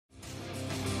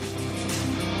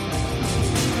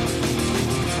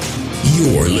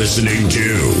You're listening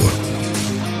to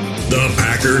the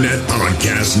Packernet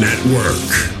Podcast Network.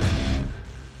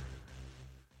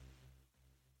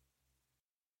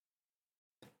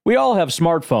 We all have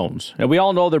smartphones, and we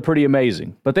all know they're pretty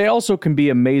amazing, but they also can be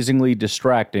amazingly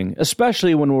distracting,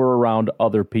 especially when we're around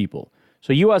other people.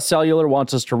 So US Cellular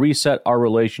wants us to reset our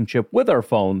relationship with our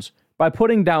phones by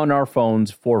putting down our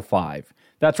phones for $5.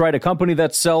 That's right, a company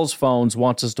that sells phones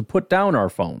wants us to put down our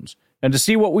phones. And to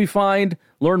see what we find,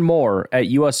 learn more at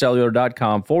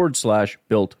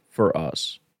uscellular.com/built for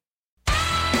us.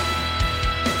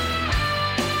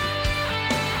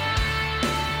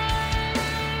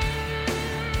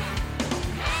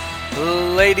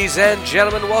 Ladies and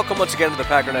gentlemen, welcome once again to the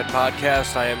Packernet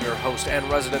Podcast. I am your host and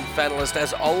resident fanalist,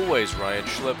 as always, Ryan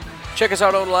Schlip. Check us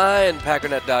out online,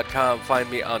 packernet.com. Find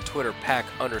me on Twitter,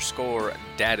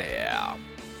 pack_daddy.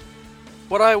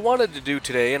 What I wanted to do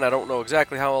today, and I don't know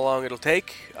exactly how long it'll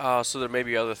take, so there may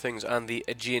be other things on the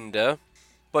agenda,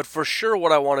 but for sure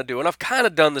what I want to do, and I've kind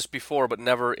of done this before, but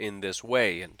never in this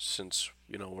way, and since,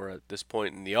 we're at this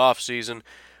point in the off season,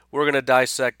 we're going to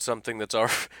dissect something that's we're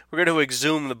going to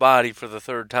exhume the body for the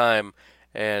third time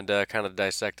and kind of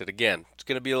dissect it again. It's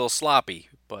going to be a little sloppy,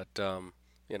 but,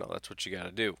 that's what you got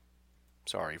to do.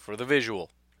 Sorry for the visual.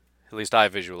 At least I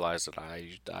visualized it.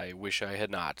 I wish I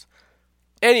had not.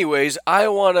 Anyways, I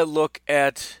want to look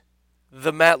at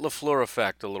the Matt LaFleur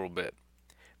effect a little bit.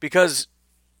 Because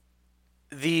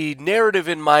the narrative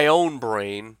in my own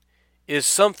brain is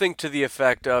something to the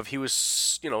effect of he was,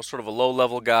 sort of a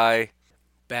low-level guy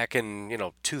back in,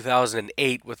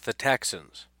 2008 with the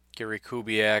Texans. Gary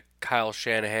Kubiak, Kyle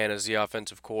Shanahan as the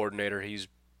offensive coordinator. He's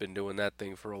been doing that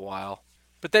thing for a while.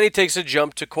 But then he takes a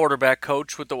jump to quarterback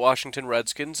coach with the Washington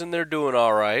Redskins, and they're doing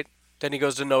all right. Then he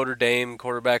goes to Notre Dame,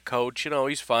 quarterback coach.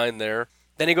 He's fine there.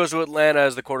 Then he goes to Atlanta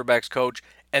as the quarterback's coach,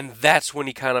 and that's when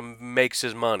he kind of makes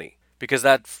his money. Because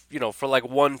that, for like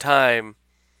one time,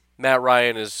 Matt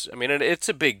Ryan is, it's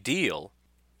a big deal.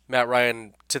 Matt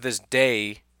Ryan, to this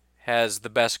day, has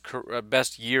the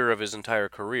best year of his entire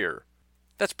career.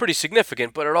 That's pretty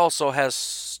significant, but it also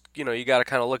has, you got to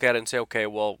kind of look at it and say, okay,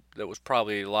 well, that was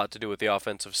probably a lot to do with the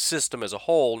offensive system as a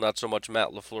whole, not so much Matt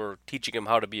LaFleur teaching him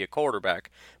how to be a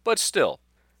quarterback. But still,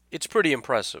 it's pretty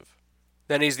impressive.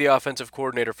 Then he's the offensive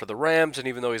coordinator for the Rams, and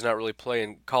even though he's not really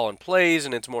calling plays,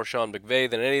 and it's more Sean McVay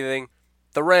than anything,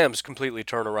 the Rams completely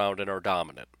turn around and are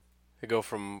dominant. They go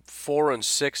from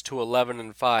 4-6 to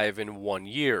 11-5 in 1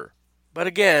 year. But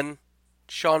again,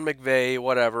 Sean McVay,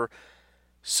 whatever.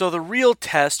 So the real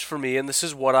test for me, and this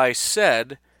is what I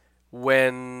said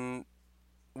when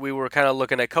we were kind of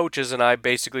looking at coaches, and I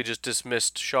basically just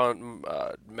dismissed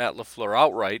Matt LaFleur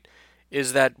outright,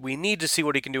 is that we need to see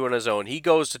what he can do on his own. He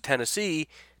goes to Tennessee.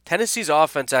 Tennessee's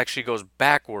offense actually goes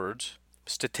backwards,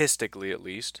 statistically at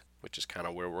least, which is kind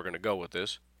of where we're going to go with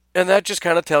this. And that just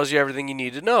kind of tells you everything you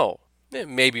need to know.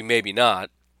 Maybe, maybe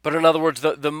not. But in other words,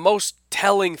 the most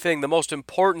telling thing, the most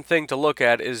important thing to look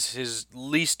at is his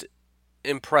least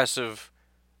impressive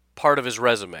part of his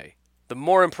resume. The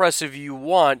more impressive you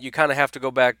want, you kind of have to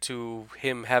go back to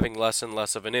him having less and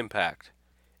less of an impact.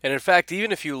 And in fact,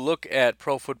 even if you look at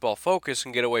Pro Football Focus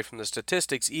and get away from the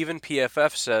statistics, even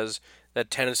PFF says that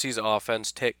Tennessee's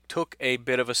offense took a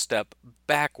bit of a step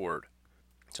backward.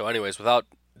 So anyways, without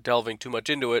delving too much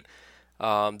into it,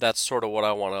 that's sort of what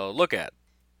I want to look at.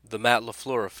 The Matt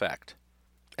LaFleur effect.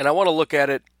 And I want to look at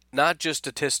it not just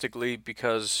statistically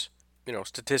because,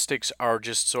 statistics are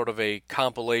just sort of a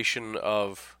compilation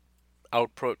of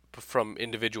output from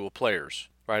individual players,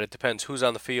 right? It depends who's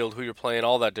on the field, who you're playing,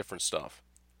 all that different stuff.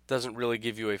 It doesn't really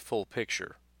give you a full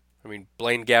picture.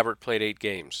 Blaine Gabbert played 8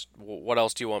 games. What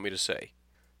else do you want me to say?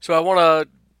 So I want to,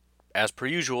 as per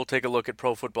usual, take a look at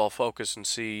Pro Football Focus and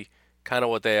see kind of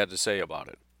what they had to say about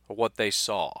it, or what they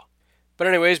saw. But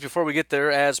anyways, before we get there,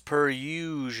 as per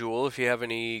usual, if you have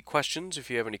any questions, if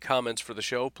you have any comments for the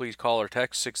show, please call or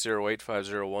text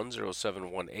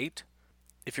 608-501-0718.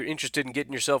 If you're interested in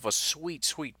getting yourself a sweet,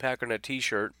 sweet Packernet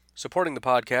t-shirt, supporting the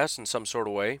podcast in some sort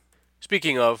of way.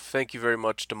 Speaking of, thank you very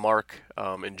much to Mark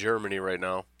in Germany right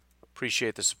now.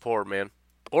 Appreciate the support, man.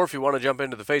 Or if you want to jump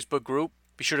into the Facebook group,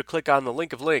 be sure to click on the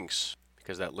link of links,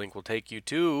 because that link will take you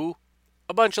to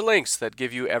a bunch of links that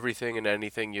give you everything and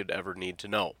anything you'd ever need to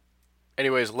know.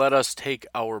 Anyways, let us take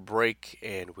our break,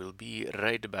 and we'll be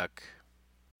right back.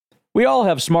 We all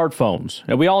have smartphones,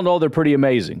 and we all know they're pretty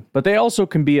amazing, but they also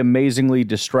can be amazingly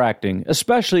distracting,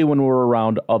 especially when we're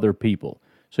around other people.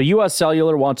 So US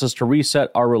Cellular wants us to reset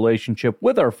our relationship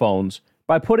with our phones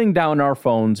by putting down our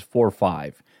phones for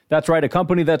 $5. That's right, a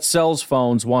company that sells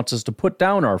phones wants us to put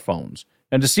down our phones.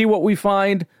 And to see what we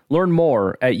find, learn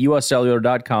more at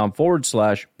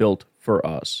uscellular.com/built for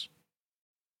us.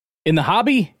 In the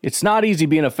hobby, it's not easy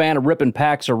being a fan of ripping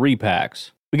packs or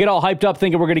repacks. We get all hyped up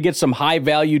thinking we're going to get some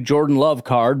high-value Jordan Love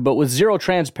card, but with zero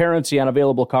transparency on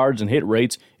available cards and hit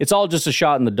rates, it's all just a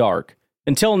shot in the dark.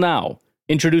 Until now,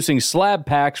 introducing slab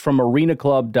packs from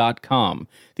arenaclub.com,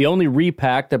 the only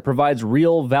repack that provides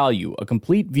real value, a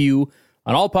complete view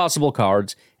on all possible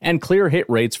cards, and clear hit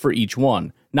rates for each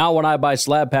one. Now when I buy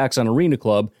slab packs on Arena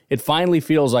Club, it finally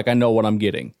feels like I know what I'm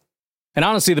getting. And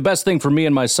honestly, the best thing for me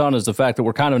and my son is the fact that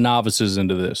we're kind of novices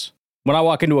into this. When I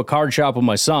walk into a card shop with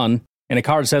my son, and a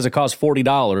card says it costs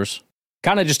 $40,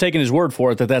 kind of just taking his word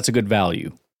for it that that's a good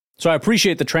value. So I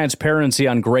appreciate the transparency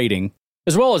on grading,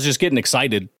 as well as just getting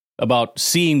excited about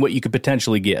seeing what you could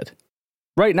potentially get.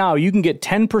 Right now, you can get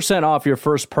 10% off your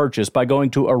first purchase by going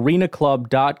to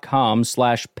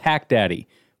arenaclub.com/packdaddy.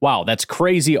 Wow, that's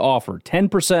crazy offer.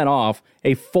 10% off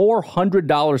a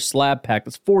 $400 slab pack.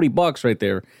 That's $40 right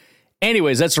there.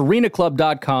 Anyways, that's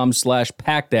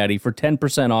arenaclub.com/packdaddy for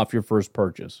 10% off your first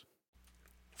purchase.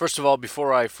 First of all,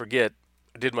 before I forget,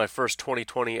 I did my first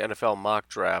 2020 NFL mock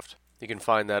draft. You can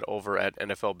find that over at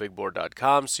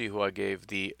NFLBigBoard.com. See who I gave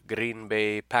the Green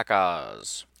Bay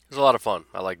Packers. It was a lot of fun.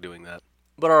 I like doing that.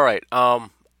 But all right,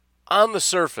 on the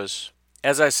surface,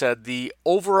 as I said, the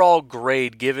overall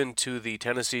grade given to the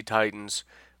Tennessee Titans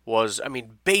was,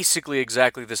 basically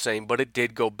exactly the same, but it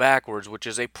did go backwards, which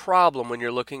is a problem when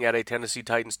you're looking at a Tennessee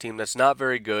Titans team that's not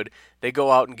very good. They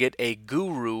go out and get a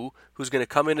guru who's going to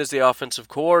come in as the offensive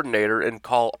coordinator and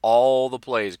call all the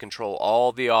plays, control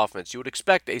all the offense. You would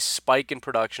expect a spike in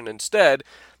production. Instead,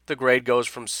 the grade goes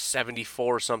from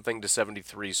 74-something to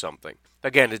 73-something.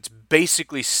 Again, it's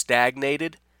basically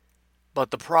stagnated, but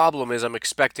the problem is I'm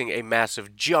expecting a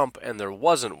massive jump, and there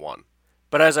wasn't one.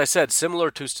 But as I said, similar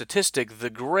to Statistic, the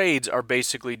grades are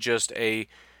basically just add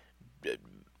it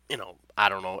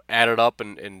up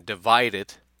and divide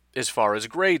it as far as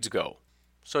grades go.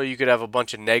 So you could have a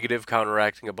bunch of negative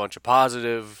counteracting a bunch of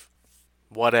positive,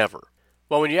 whatever.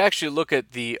 Well, when you actually look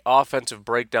at the offensive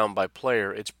breakdown by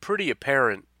player, it's pretty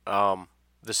apparent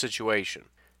the situation.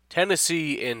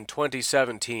 Tennessee in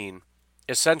 2017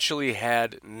 essentially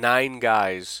had 9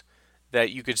 guys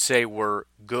that you could say were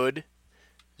good,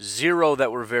 0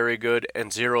 that were very good,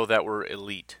 and 0 that were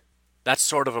elite. That's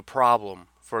sort of a problem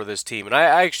for this team. And I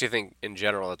actually think, in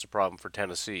general, that's a problem for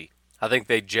Tennessee. I think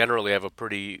they generally have a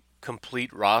pretty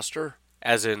complete roster,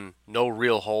 as in no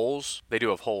real holes. They do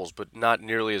have holes, but not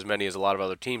nearly as many as a lot of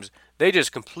other teams. They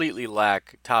just completely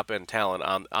lack top-end talent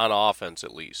on offense,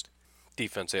 at least.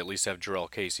 Defense, they at least have Jarrell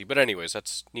Casey. But anyways,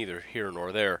 that's neither here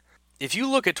nor there. If you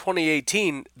look at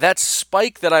 2018, that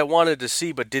spike that I wanted to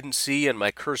see but didn't see in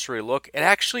my cursory look, it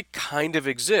actually kind of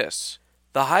exists.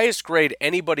 The highest grade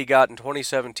anybody got in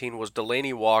 2017 was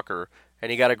Delanie Walker, and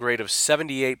he got a grade of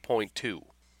 78.2.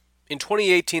 In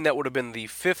 2018, that would have been the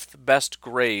 5th best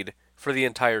grade for the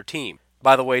entire team.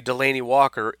 By the way, Delanie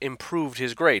Walker improved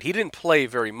his grade. He didn't play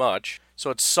very much,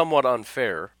 so it's somewhat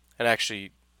unfair. And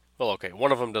actually,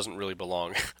 one of them doesn't really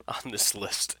belong on this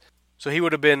list. So he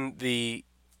would have been the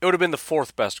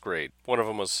 4th best grade. One of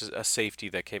them was a safety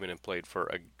that came in and played for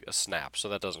a snap, so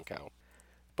that doesn't count.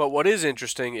 But what is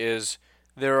interesting is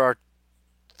there are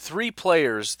 3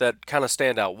 players that kind of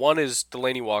stand out. One is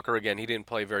Delanie Walker. Again, he didn't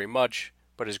play very much,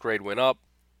 but his grade went up.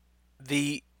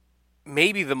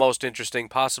 Maybe the most interesting,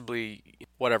 possibly,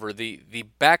 the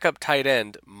backup tight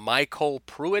end, Michael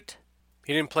Pruitt.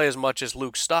 He didn't play as much as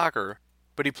Luke Stocker,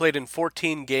 but he played in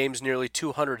 14 games, nearly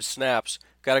 200 snaps,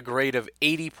 got a grade of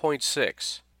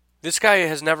 80.6. This guy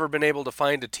has never been able to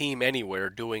find a team anywhere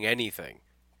doing anything.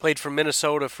 Played for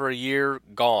Minnesota for a year,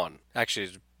 gone. Actually,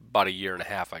 it's about a year and a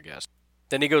half, I guess.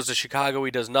 Then he goes to Chicago,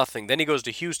 he does nothing. Then he goes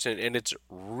to Houston, and it's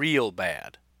real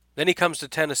bad. Then he comes to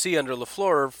Tennessee under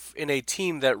LaFleur in a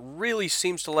team that really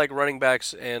seems to like running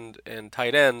backs and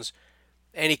tight ends,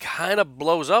 and he kind of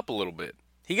blows up a little bit.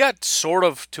 He got sort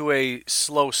of to a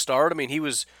slow start. He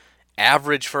was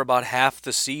average for about half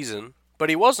the season, but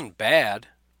he wasn't bad.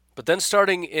 But then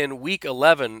starting in week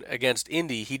 11 against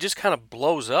Indy, he just kind of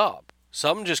blows up.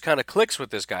 Something just kind of clicks with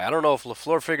this guy. I don't know if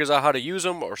LaFleur figures out how to use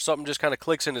him or something just kind of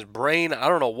clicks in his brain. I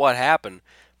don't know what happened,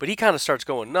 but he kind of starts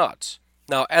going nuts.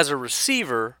 Now, as a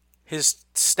receiver, his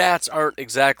stats aren't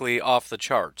exactly off the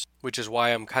charts, which is why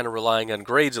I'm kind of relying on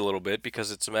grades a little bit,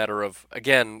 because it's a matter of,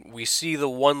 again, we see the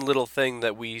one little thing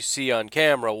that we see on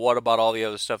camera. What about all the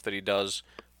other stuff that he does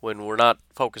when we're not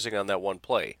focusing on that one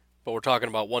play? But we're talking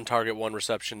about 1 target, 1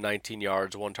 reception, 19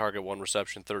 yards, 1 target, 1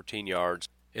 reception, 13 yards,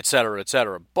 etc.,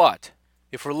 etc. But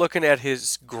if we're looking at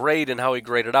his grade and how he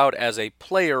graded out as a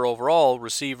player overall,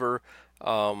 receiver,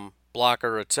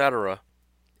 blocker, etc.,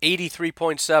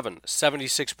 83.7,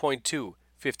 76.2,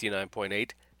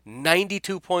 59.8,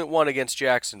 92.1 against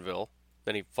Jacksonville.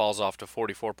 Then he falls off to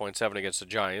 44.7 against the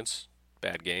Giants.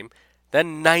 Bad game.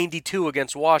 Then 92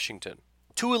 against Washington.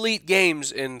 2 elite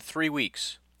games in 3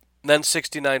 weeks. Then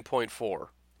 69.4.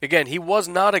 Again, he was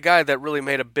not a guy that really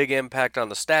made a big impact on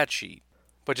the stat sheet,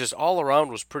 but just all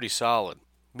around was pretty solid.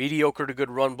 Mediocre to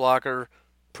good run blocker,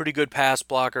 pretty good pass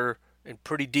blocker, and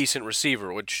pretty decent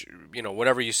receiver, which,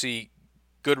 whenever you see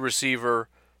good receiver,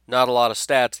 not a lot of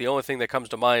stats, the only thing that comes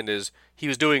to mind is he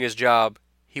was doing his job,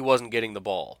 he wasn't getting the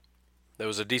ball. There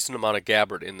was a decent amount of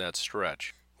Gabbert in that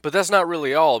stretch. But that's not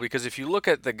really all, because if you look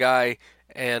at the guy,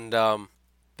 and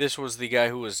this was the guy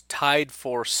who was tied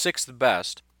for 6th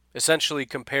best, essentially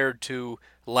compared to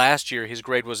last year, his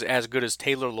grade was as good as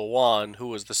Taylor Lewan, who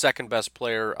was the 2nd best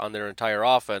player on their entire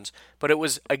offense, but it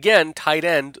was, again, tight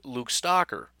end Luke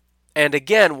Stocker. And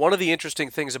again, one of the interesting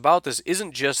things about this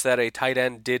isn't just that a tight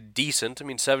end did decent. I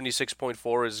mean,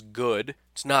 76.4 is good.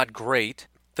 It's not great.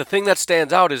 The thing that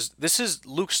stands out is this is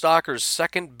Luke Stocker's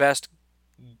 2nd best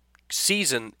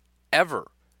season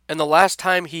ever. And the last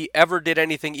time he ever did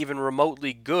anything even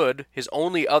remotely good, his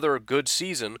only other good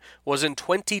season, was in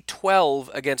 2012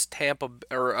 against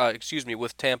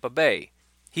with Tampa Bay.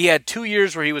 He had 2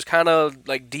 years where he was kind of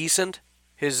like decent.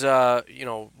 His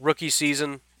rookie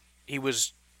season, he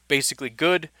was basically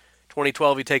good.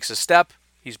 2012 he takes a step.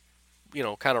 He's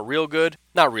kind of real good.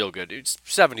 Not real good. It's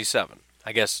 77.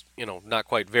 I guess, not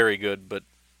quite very good, but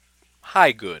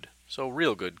high good. So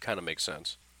real good kind of makes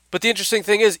sense. But the interesting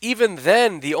thing is, even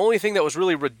then, the only thing that was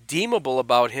really redeemable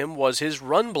about him was his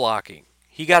run blocking.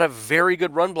 He got a very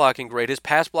good run blocking grade. His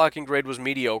pass blocking grade was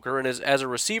mediocre, and as a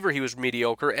receiver, he was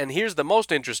mediocre. And here's the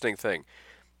most interesting thing.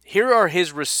 Here are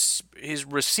his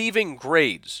receiving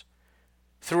grades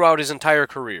throughout his entire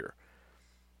career.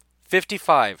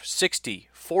 55, 60,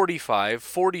 45,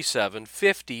 47,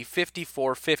 50,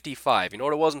 54, 55. You know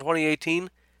what it was in 2018?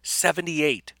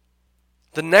 78.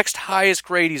 The next highest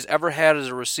grade he's ever had as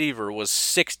a receiver was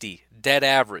 60, dead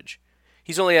average.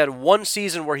 He's only had 1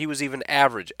 season where he was even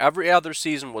average. Every other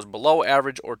season was below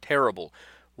average or terrible.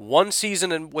 1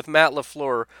 season with Matt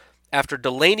LaFleur, after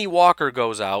Delaney Walker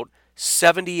goes out,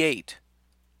 78.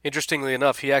 Interestingly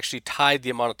enough, he actually tied the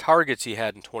amount of targets he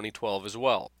had in 2012 as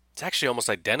well. It's actually almost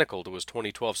identical to his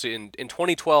 2012 season. In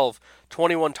 2012,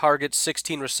 21 targets,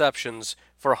 16 receptions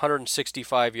for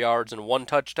 165 yards and 1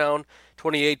 touchdown.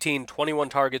 2018, 21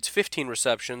 targets, 15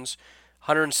 receptions,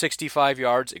 165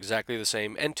 yards, exactly the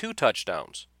same, and 2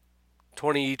 touchdowns.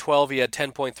 2012, he had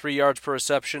 10.3 yards per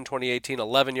reception. 2018,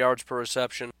 11 yards per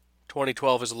reception.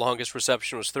 2012, his longest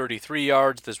reception was 33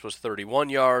 yards. This was 31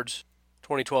 yards.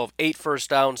 2012, 8 first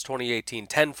downs. 2018,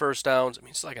 10 first downs. I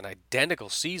mean, it's like an identical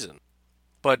season.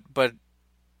 But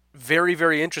very,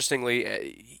 very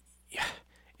interestingly,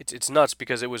 it's nuts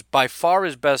because it was by far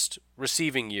his best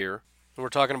receiving year. And we're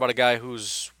talking about a guy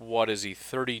who's,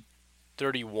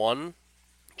 31?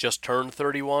 Just turned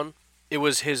 31. It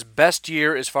was his best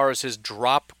year as far as his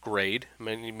drop grade,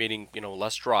 meaning,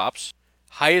 less drops.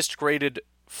 Highest graded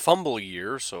fumble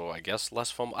year, so I guess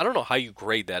less fumble. I don't know how you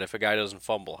grade that if a guy doesn't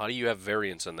fumble. How do you have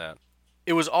variance in that?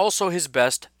 It was also his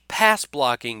best pass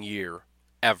blocking year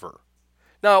ever.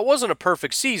 Now, it wasn't a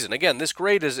perfect season. Again, this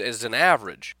grade is an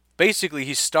average. Basically,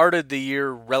 he started the year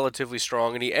relatively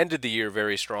strong, and he ended the year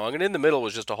very strong, and in the middle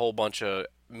was just a whole bunch of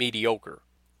mediocre.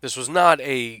 This was not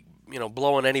a,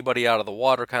 blowing anybody out of the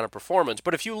water kind of performance,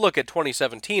 but if you look at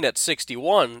 2017 at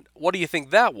 61, what do you think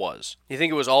that was? You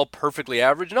think it was all perfectly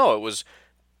average? No, it was,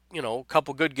 a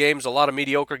couple good games, a lot of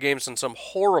mediocre games, and some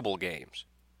horrible games.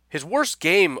 His worst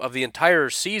game of the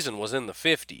entire season was in the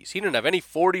 50s. He didn't have any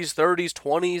 40s, 30s,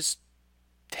 20s,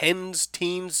 10s,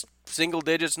 teens, single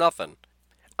digits, nothing.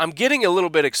 I'm getting a little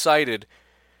bit excited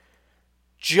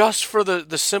just for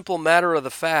the simple matter of the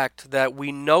fact that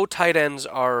we know tight ends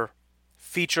are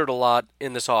featured a lot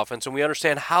in this offense, and we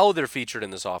understand how they're featured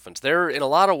in this offense. They're, in a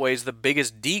lot of ways, the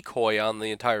biggest decoy on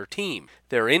the entire team.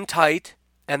 They're in tight,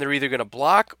 and they're either going to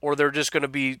block or they're just going to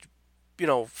be,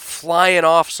 flying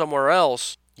off somewhere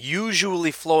else,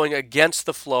 usually flowing against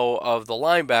the flow of the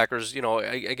linebackers.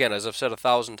 Again, as I've said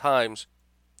 1,000 times,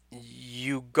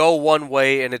 you go one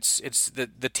way and it's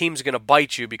the team's going to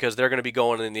bite you because they're going to be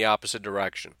going in the opposite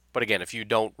direction. But again, if you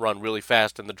don't run really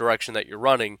fast in the direction that you're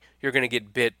running, you're going to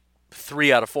get bit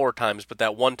 3 out of 4 times, but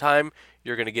that one time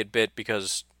you're going to get bit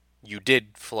because you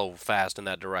did flow fast in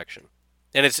that direction.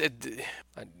 And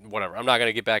whatever, I'm not going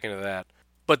to get back into that.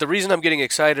 But the reason I'm getting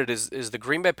excited is the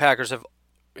Green Bay Packers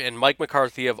and Mike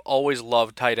McCarthy have always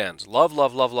loved tight ends. Love,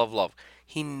 love, love, love, love.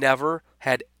 He never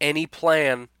had any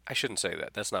plan. I shouldn't say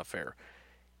that. That's not fair.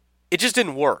 It just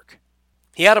didn't work.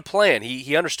 He had a plan.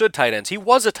 He understood tight ends. He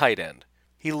was a tight end.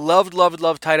 He loved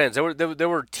tight ends. There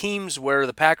were teams where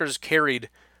the Packers carried,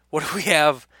 what do we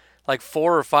have, like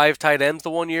 4 or 5 tight ends the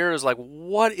one year? It was like,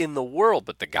 what in the world?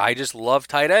 But the guy just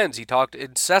loved tight ends. He talked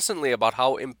incessantly about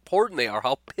how important they are,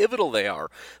 how pivotal they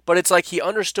are. But it's like he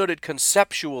understood it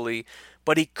conceptually,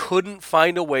 but he couldn't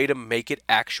find a way to make it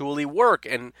actually work.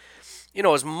 And,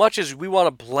 as much as we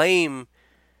want to blame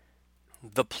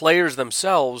the players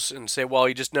themselves and say, well,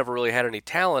 he just never really had any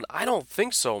talent, I don't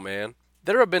think so, man.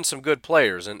 There have been some good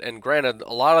players, and granted,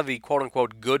 a lot of the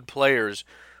quote-unquote good players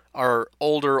are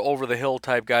older, over-the-hill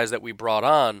type guys that we brought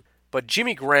on, but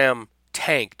Jimmy Graham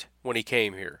tanked when he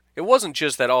came here. It wasn't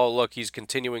just that, oh, look, he's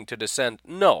continuing to descend.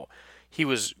 No, he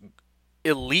was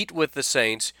elite with the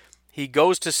Saints. He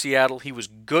goes to Seattle. He was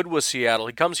good with Seattle.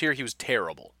 He comes here. He was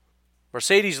terrible.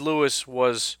 Marcedes Lewis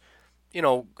was,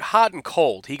 hot and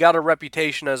cold. He got a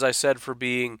reputation, as I said, for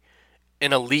being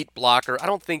an elite blocker. I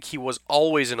don't think he was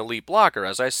always an elite blocker.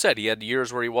 As I said, he had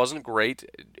years where he wasn't great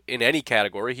in any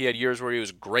category. He had years where he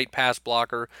was a great pass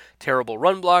blocker, terrible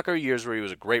run blocker, years where he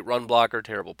was a great run blocker,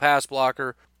 terrible pass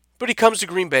blocker. But he comes to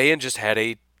Green Bay and just had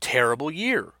a terrible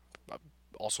year.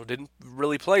 Also didn't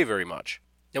really play very much.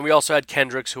 And we also had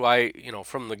Kendricks, who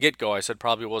from the get-go I said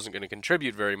probably wasn't going to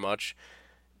contribute very much,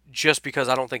 just because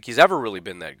I don't think he's ever really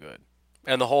been that good.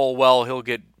 And the whole, well, he'll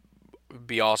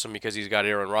be awesome because he's got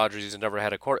Aaron Rodgers, he's never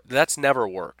had a quarter. That's never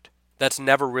worked. That's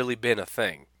never really been a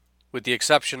thing. With the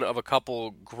exception of a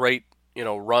couple great,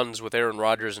 runs with Aaron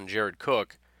Rodgers and Jared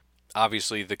Cook,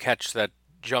 obviously the catch that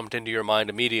jumped into your mind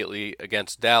immediately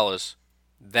against Dallas,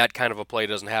 that kind of a play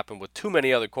doesn't happen with too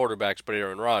many other quarterbacks but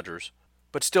Aaron Rodgers.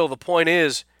 But still, the point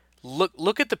is,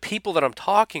 look at the people that I'm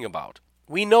talking about.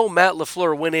 We know Matt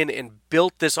LaFleur went in and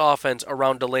built this offense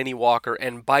around Delanie Walker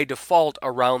and by default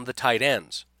around the tight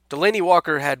ends. Delanie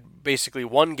Walker had basically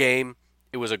one game,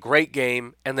 it was a great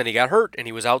game, and then he got hurt and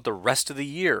he was out the rest of the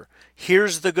year.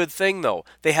 Here's the good thing though,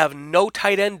 they have no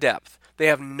tight end depth. They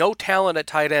have no talent at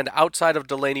tight end outside of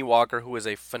Delanie Walker, who is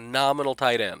a phenomenal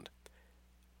tight end.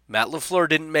 Matt LaFleur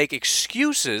didn't make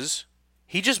excuses,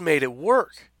 he just made it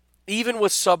work, even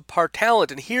with subpar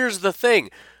talent. And here's the thing,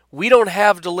 we don't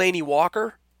have Delanie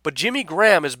Walker, but Jimmy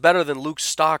Graham is better than Luke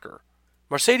Stalker.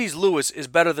 Marcedes Lewis is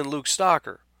better than Luke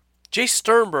Stalker. Jay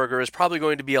Sternberger is probably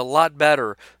going to be a lot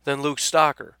better than Luke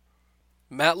Stalker.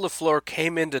 Matt LaFleur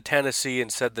came into Tennessee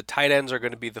and said the tight ends are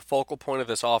going to be the focal point of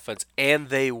this offense, and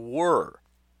they were.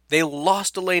 They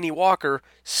lost Delanie Walker,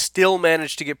 still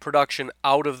managed to get production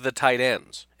out of the tight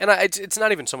ends. And it's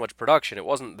not even so much production, it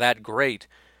wasn't that great.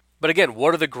 But again,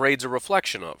 what are the grades a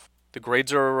reflection of? The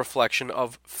grades are a reflection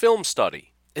of film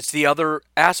study. It's the other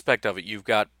aspect of it. You've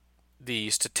got the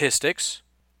statistics,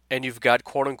 and you've got,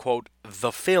 quote-unquote,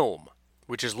 the film,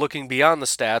 which is looking beyond the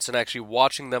stats and actually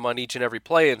watching them on each and every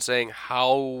play and saying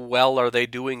how well are they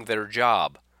doing their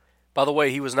job. By the way,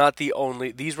 these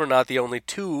were not the only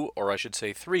 2, or I should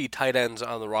say 3, tight ends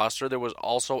on the roster. There was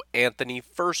also Anthony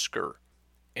Firkser.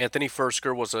 Anthony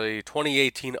Firkser was a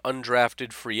 2018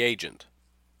 undrafted free agent.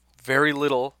 Very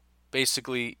little,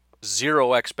 basically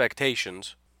 0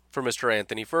 expectations for Mr.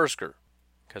 Anthony Firkser,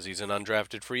 because he's an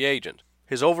undrafted free agent.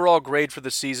 His overall grade for the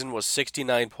season was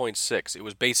 69.6. It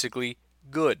was basically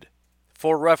good.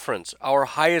 For reference, our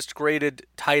highest graded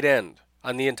tight end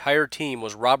on the entire team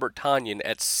was Robert Tonyan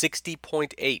at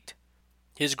 60.8.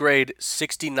 His grade,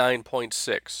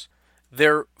 69.6.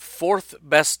 Their 4th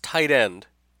best tight end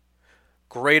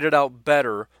graded out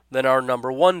better than our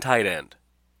number 1 tight end.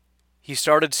 He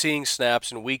started seeing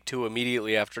snaps in week 2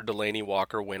 immediately after Delanie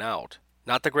Walker went out.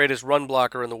 Not the greatest run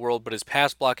blocker in the world, but his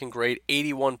pass blocking grade,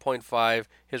 81.5,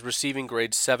 his receiving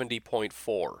grade,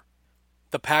 70.4.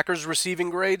 The Packers' receiving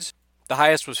grades, the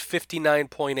highest was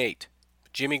 59.8.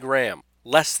 Jimmy Graham,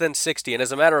 less than 60. And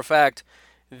as a matter of fact,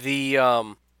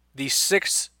 the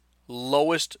 6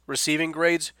 lowest receiving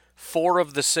grades, 4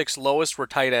 of the 6 lowest were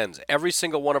tight ends. Every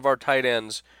single one of our tight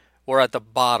ends were at the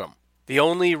bottom. The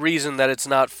only reason that it's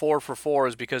not 4 for 4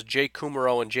 is because Jake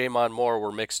Kumerow and Jamon Moore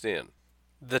were mixed in.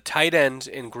 The tight ends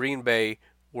in Green Bay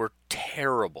were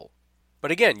terrible.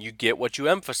 But again, you get what you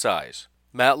emphasize.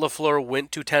 Matt LaFleur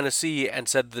went to Tennessee and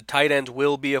said the tight ends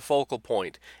will be a focal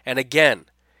point. And again,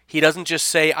 he doesn't just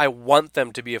say, I want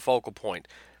them to be a focal point.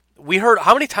 We heard,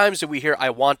 how many times did we hear,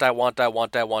 I want,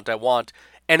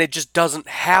 and it just doesn't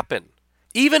happen.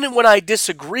 Even when I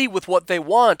disagree with what they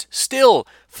want, still,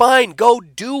 fine, go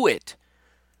do it.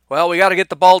 Well, we got to get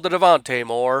the ball to Devontae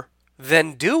Moore.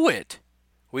 Then do it.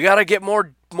 We got to get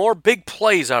more big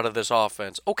plays out of this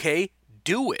offense. Okay,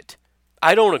 do it.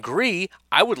 I don't agree.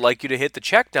 I would like you to hit the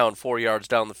check down 4 yards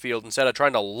down the field instead of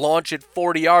trying to launch it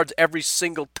 40 yards every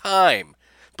single time.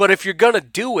 But if you're going to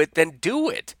do it, then do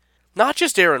it. Not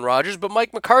just Aaron Rodgers, but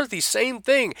Mike McCarthy, same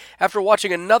thing. After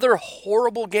watching another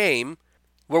horrible game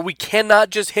where we cannot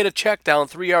just hit a check down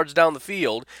 3 yards down the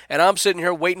field, and I'm sitting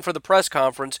here waiting for the press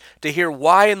conference to hear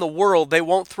why in the world they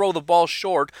won't throw the ball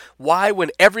short, why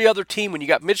when every other team, when you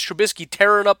got Mitch Trubisky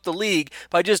tearing up the league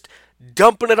by just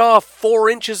dumping it off 4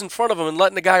 inches in front of him and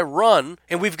letting the guy run,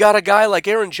 and we've got a guy like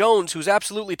Aaron Jones who's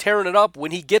absolutely tearing it up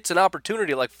when he gets an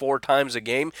opportunity like 4 times a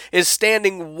game, is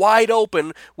standing wide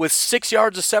open with 6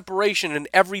 yards of separation in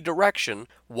every direction,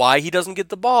 why he doesn't get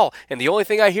the ball. And the only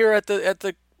thing I hear at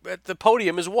the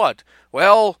podium is what?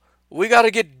 Well, we got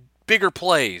to get bigger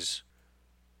plays.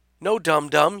 No,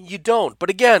 dum-dum, you don't. But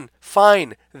again,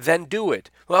 fine, then do it.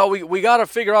 Well, we got to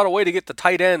figure out a way to get the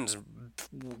tight ends,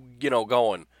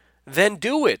 going. Then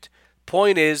do it.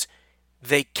 Point is,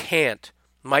 they can't.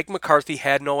 Mike McCarthy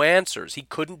had no answers. He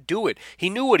couldn't do it. He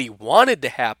knew what he wanted to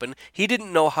happen. He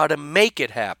didn't know how to make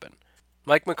it happen.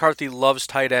 Mike McCarthy loves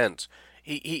tight ends.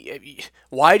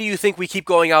 Why do you think we keep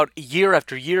going out year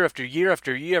after year after year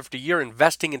after year after year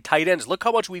investing in tight ends? Look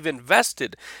how much we've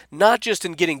invested, not just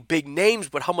in getting big names,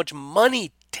 but how much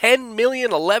money, $10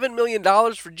 million, $11 million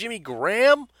for Jimmy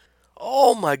Graham?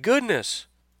 Oh my goodness.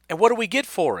 And what do we get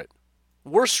for it?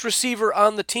 Worst receiver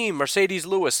on the team, Mercedes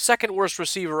Lewis. Second worst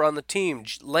receiver on the team,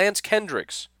 Lance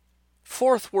Kendricks.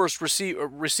 Fourth worst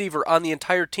receiver on the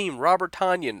entire team, Robert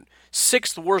Tonyan.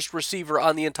 Sixth worst receiver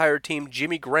on the entire team,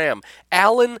 Jimmy Graham.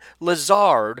 Allen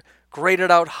Lazard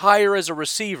graded out higher as a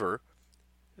receiver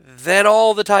than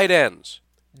all the tight ends.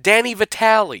 Danny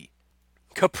Vitale.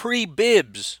 Capri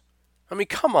Bibbs. I mean,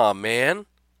 come on, man.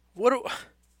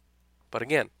 But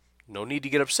again, no need to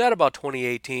get upset about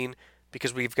 2018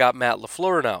 because we've got Matt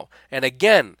LaFleur now. And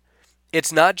again,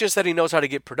 it's not just that he knows how to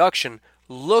get production.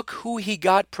 Look who he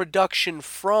got production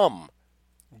from.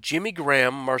 Jimmy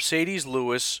Graham, Mercedes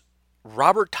Lewis,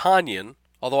 Robert Tonyan,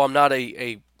 although I'm not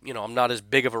I'm not as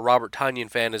big of a Robert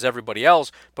Tonyan fan as everybody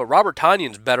else, but Robert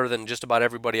Tonyan's better than just about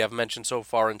everybody I've mentioned so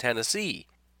far in Tennessee.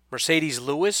 Mercedes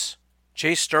Lewis,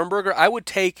 Jay Sternberger, I would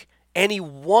take any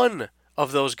one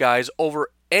of those guys over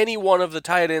any one of the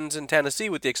tight ends in Tennessee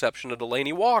with the exception of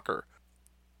Delanie Walker.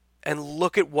 And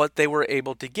look at what they were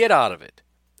able to get out of it.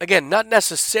 Again, not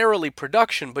necessarily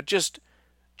production, but just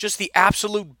the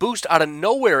absolute boost out of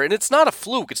nowhere. And it's not a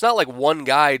fluke. It's not like one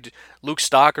guy, Luke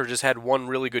Stocker, just had one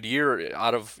really good year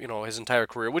out of his entire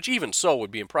career, which even so would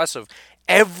be impressive.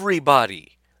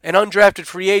 Everybody, an undrafted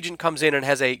free agent, comes in and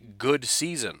has a good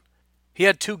season. He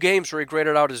had 2 games where he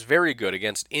graded out as very good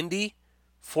against Indy,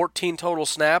 14 total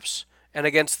snaps, and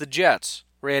against the Jets,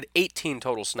 where he had 18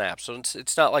 total snaps. So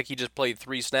it's not like he just played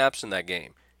 3 snaps in that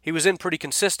game. He was in pretty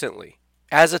consistently.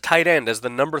 As a tight end, as the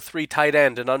number 3 tight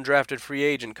end, an undrafted free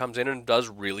agent comes in and does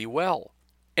really well.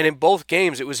 And in both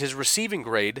games, it was his receiving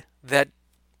grade that,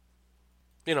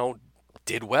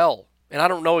 did well. And I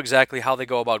don't know exactly how they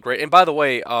go about grade. And by the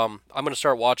way, I'm going to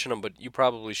start watching them, but you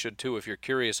probably should too if you're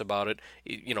curious about it.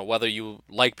 Whether you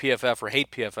like PFF or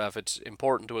hate PFF, it's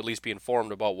important to at least be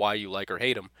informed about why you like or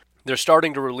hate them. They're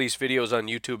starting to release videos on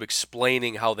YouTube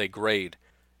explaining how they grade.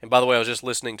 And by the way, I was just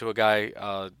listening to a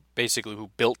guy basically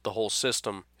who built the whole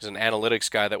system. He's an analytics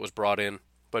guy that was brought in.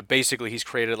 But basically he's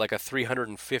created like a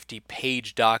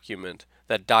 350-page document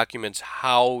that documents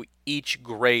how each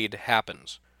grade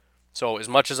happens. So as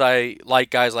much as I like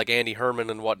guys like Andy Herman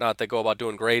and whatnot that go about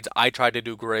doing grades, I try to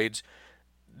do grades.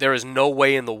 There is no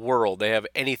way in the world they have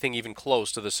anything even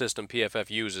close to the system PFF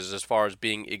uses as far as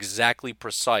being exactly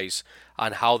precise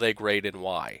on how they grade and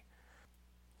why.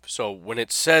 So when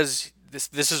it says,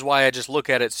 this is why I just look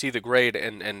at it, see the grade,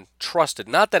 and trust it.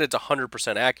 Not that it's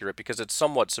 100% accurate, because it's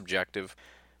somewhat subjective.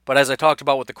 But as I talked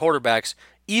about with the quarterbacks,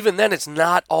 even then it's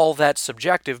not all that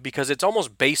subjective because it's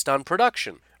almost based on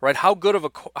production, right? How good of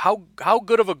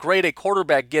a grade a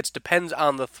quarterback gets depends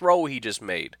on the throw he just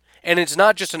made. And it's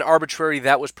not just an arbitrary,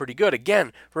 that was pretty good.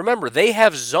 Again, remember, they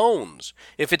have zones.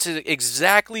 If it's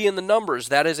exactly in the numbers,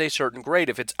 that is a certain grade.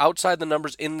 If it's outside the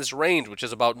numbers in this range, which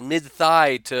is about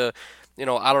mid-thigh to,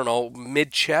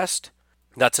 mid-chest,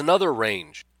 that's another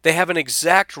range. They have an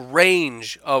exact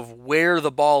range of where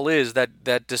the ball is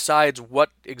that decides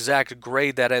what exact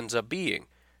grade that ends up being.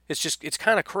 It's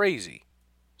kind of crazy.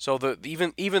 So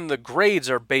even the grades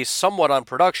are based somewhat on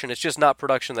production. It's just not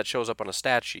production that shows up on a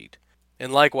stat sheet.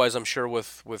 And likewise, I'm sure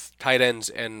with tight ends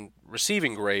and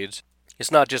receiving grades, it's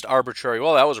not just arbitrary,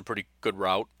 well, that was a pretty good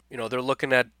route. They're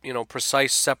looking at,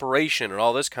 precise separation and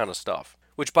all this kind of stuff.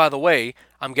 Which, by the way,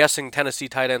 I'm guessing Tennessee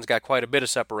tight ends got quite a bit of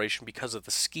separation because of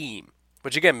the scheme.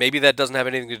 Which, again, maybe that doesn't have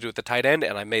anything to do with the tight end,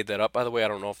 and I made that up, by the way. I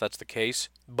don't know if that's the case.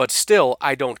 But still,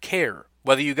 I don't care.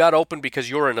 Whether you got open because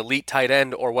you're an elite tight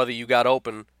end or whether you got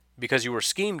open because you were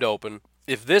schemed open,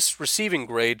 If this receiving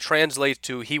grade translates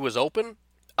to he was open,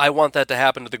 I want that to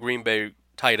happen to the Green Bay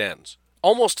tight ends.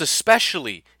 Almost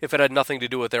especially if it had nothing to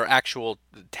do with their actual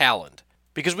talent.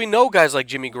 Because we know guys like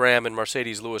Jimmy Graham and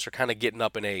Mercedes Lewis are kind of getting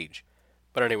up in age.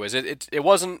 But anyways, it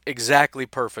wasn't exactly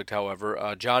perfect, however.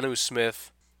 Jonnu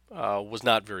Smith was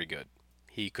not very good.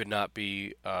 He could not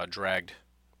be dragged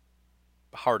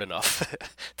hard enough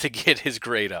to get his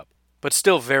grade up. But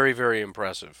still very, very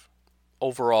impressive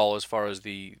overall as far as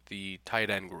the tight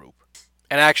end group.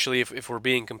 And actually, if we're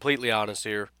being completely honest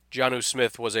here, Jonnu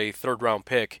Smith was a third-round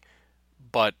pick,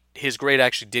 but his grade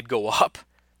actually did go up.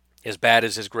 As bad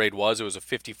as his grade was, it was a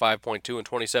 55.2. In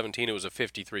 2017, it was a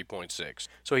 53.6.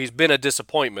 So he's been a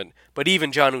disappointment, but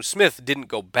even Jonnu Smith didn't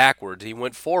go backwards. He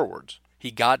went forwards.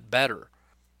 He got better.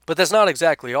 But that's not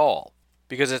exactly all,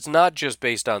 because it's not just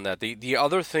based on that. The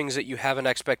other things that you have an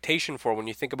expectation for when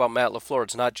you think about Matt LaFleur,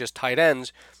 it's not just tight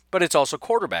ends, but it's also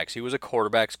quarterbacks. He was a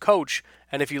quarterback's coach,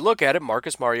 and if you look at it,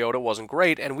 Marcus Mariota wasn't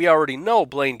great, and we already know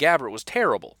Blaine Gabbert was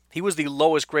terrible. He was the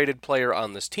lowest graded player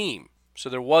on this team. So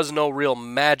there was no real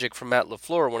magic from Matt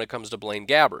LaFleur when it comes to Blaine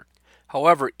Gabbert.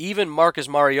 However, even Marcus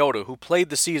Mariota, who played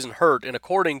the season hurt, and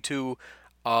according to,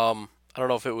 I don't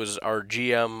know if it was our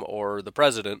GM or the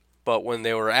president, but when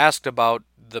they were asked about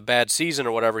the bad season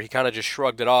or whatever, he kind of just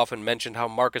shrugged it off and mentioned how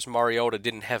Marcus Mariota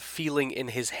didn't have feeling in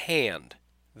his hand.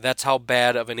 That's how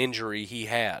bad of an injury he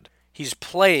had. He's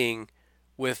playing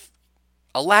with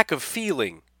a lack of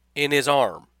feeling in his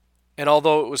arm. And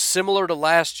although it was similar to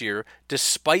last year,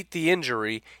 despite the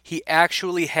injury, he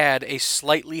actually had a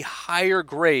slightly higher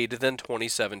grade than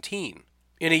 2017.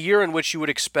 In a year in which you would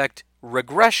expect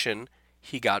regression,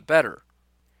 he got better.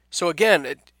 So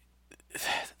again,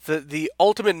 the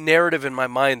ultimate narrative in my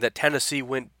mind that Tennessee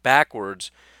went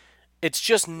backwards, it's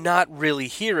just not really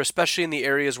here, especially in the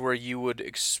areas where you would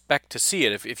expect to see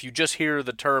it. If you just hear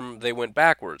the term they went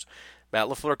backwards, Matt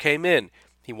LaFleur came in.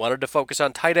 He wanted to focus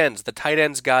on tight ends. The tight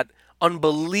ends got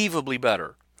unbelievably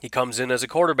better. He comes in as a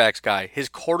quarterback's guy. His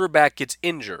quarterback gets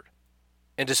injured.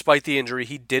 And despite the injury,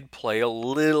 he did play a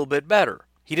little bit better.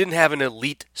 He didn't have an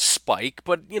elite spike,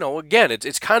 but, again,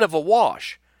 it's kind of a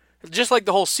wash. Just like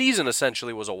the whole season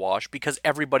essentially was a wash because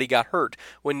everybody got hurt.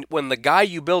 When the guy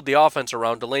you build the offense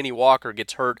around, Delanie Walker,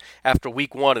 gets hurt after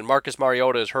week 1 and Marcus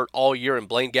Mariota is hurt all year and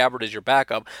Blaine Gabbert is your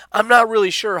backup, I'm not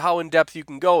really sure how in-depth you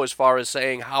can go as far as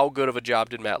saying how good of a job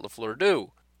did Matt LaFleur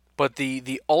do. But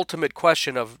the ultimate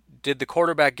question of did the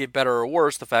quarterback get better or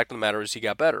worse, the fact of the matter is he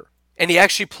got better. And he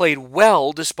actually played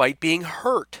well despite being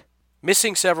hurt.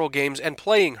 Missing several games and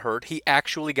playing hurt, he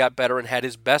actually got better and had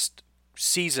his best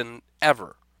season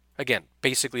ever. Again,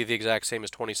 basically the exact same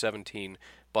as 2017,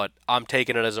 but I'm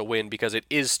taking it as a win because it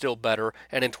is still better,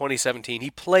 and in 2017 he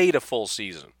played a full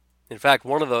season. In fact,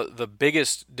 one of the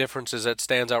biggest differences that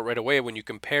stands out right away when you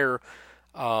compare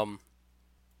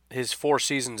his 4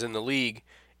 seasons in the league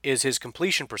is his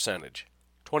completion percentage.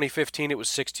 2015 it was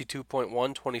 62.1,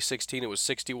 2016 it was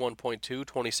 61.2,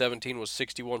 2017 was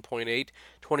 61.8,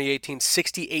 2018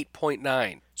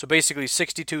 68.9. So basically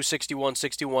 62, 61,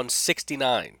 61,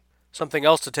 69. Something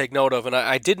else to take note of, and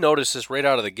I did notice this right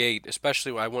out of the gate,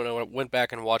 especially when I went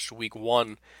back and watched week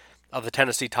 1 of the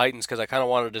Tennessee Titans because I kind of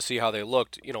wanted to see how they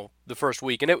looked, the first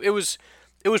week. And it was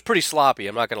pretty sloppy,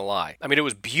 I'm not going to lie. I mean, it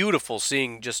was beautiful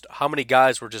seeing just how many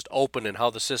guys were just open and how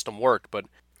the system worked, but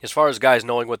as far as guys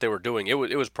knowing what they were doing, it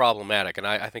was problematic, and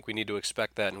I think we need to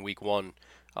expect that in week 1,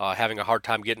 having a hard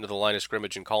time getting to the line of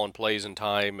scrimmage and calling plays in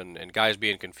time and guys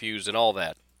being confused and all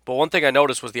that. But one thing I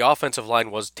noticed was the offensive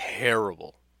line was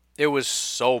terrible. It was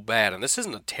so bad, and this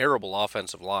isn't a terrible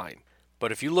offensive line.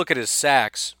 But if you look at his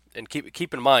sacks, and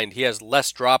keep in mind he has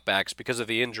less dropbacks because of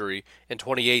the injury in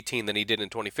 2018 than he did in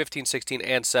 2015, 16,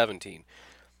 and 17.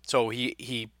 So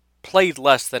he played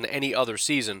less than any other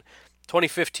season.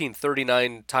 2015,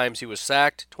 39 times he was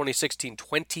sacked. 2016,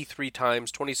 23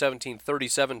 times. 2017,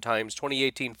 37 times.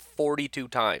 2018, 42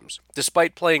 times.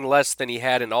 Despite playing less than he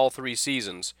had in all 3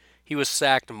 seasons, he was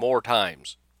sacked more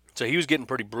times. So he was getting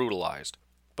pretty brutalized.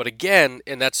 But again,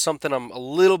 and that's something I'm a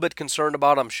little bit concerned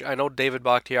about. I know David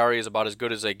Bakhtiari is about as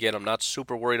good as they get. I'm not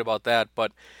super worried about that.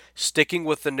 But sticking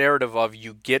with the narrative of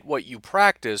you get what you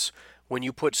practice, when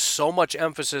you put so much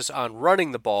emphasis on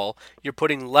running the ball, you're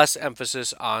putting less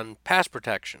emphasis on pass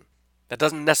protection. That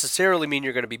doesn't necessarily mean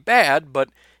you're going to be bad, but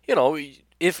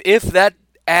if that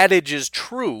adage is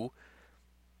true,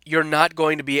 you're not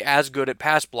going to be as good at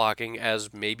pass blocking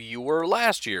as maybe you were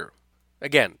last year.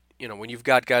 Again, when you've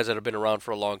got guys that have been around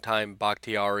for a long time,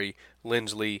 Bakhtiari,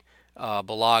 Lindsley,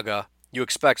 Balaga, you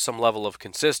expect some level of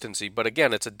consistency. But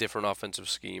again, it's a different offensive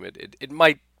scheme. It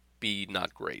might be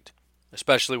not great.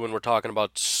 especially when we're talking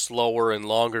about slower and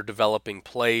longer developing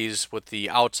plays with the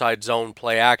outside zone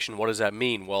play action. What does that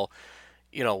mean? Well,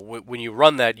 when you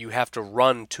run that, you have to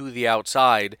run to the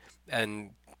outside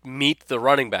and meet the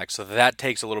running back. So that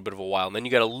takes a little bit of a while. And then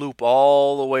you got to loop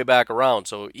all the way back around.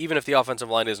 So even if the offensive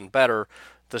line isn't better,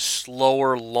 the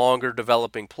slower, longer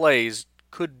developing plays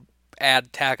could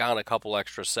tack on a couple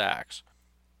extra sacks.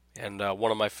 And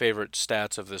one of my favorite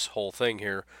stats of this whole thing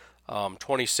here,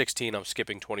 2016, I'm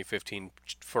skipping 2015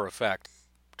 for effect.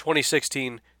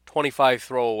 2016, 25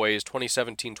 throwaways,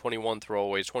 2017, 21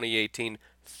 throwaways, 2018,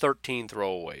 13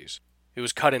 throwaways. It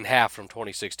was cut in half from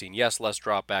 2016. Yes, less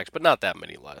dropbacks, but not that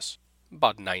many less.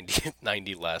 About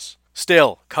 90 less.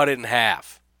 Still, cut it in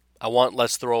half. I want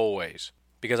less throwaways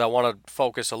because I want to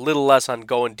focus a little less on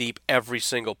going deep every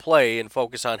single play and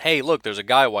focus on, hey, look, there's a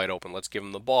guy wide open. Let's give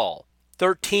him the ball.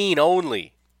 13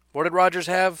 only. What did Rodgers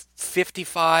have?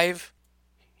 55?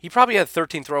 He probably had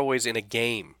 13 throwaways in a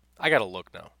game. I got to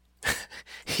look now.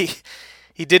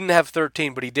 He didn't have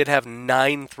 13, but he did have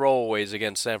 9 throwaways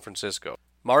against San Francisco.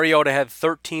 Mariota had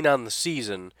 13 on the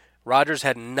season. Rodgers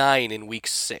had 9 in week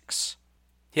 6.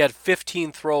 He had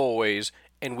 15 throwaways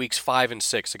in weeks 5 and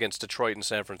 6 against Detroit and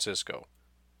San Francisco.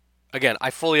 Again, I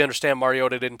fully understand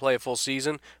Mariota didn't play a full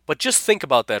season, but just think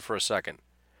about that for a second.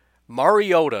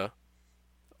 Mariota,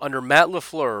 under Matt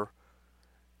LaFleur,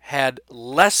 had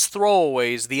less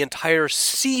throwaways the entire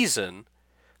season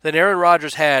than Aaron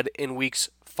Rodgers had in weeks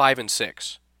 5 and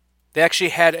 6. They actually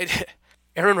had...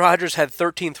 Aaron Rodgers had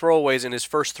 13 throwaways in his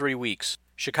first 3 weeks.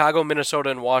 Chicago, Minnesota,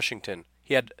 and Washington.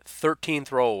 He had 13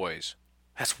 throwaways.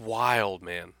 That's wild,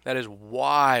 man. That is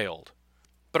wild.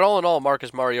 But all in all,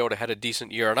 Marcus Mariota had a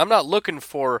decent year. And I'm not looking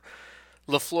for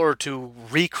LaFleur to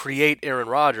recreate Aaron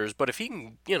Rodgers, but if he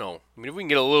can, if we can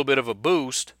get a little bit of a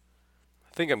boost,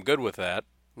 I think I'm good with that.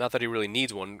 Not that he really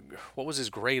needs one. What was his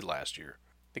grade last year?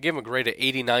 They gave him a grade of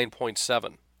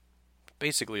 89.7.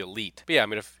 Basically elite. But yeah,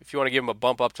 if you want to give him a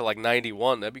bump up to like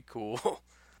 91, that'd be cool.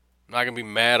 I'm not going to be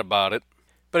mad about it.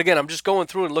 But again, I'm just going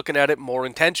through and looking at it more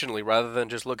intentionally rather than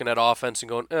just looking at offense and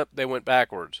going, they went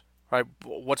backwards. Right?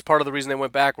 What's part of the reason they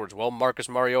went backwards? Well, Marcus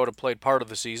Mariota played part of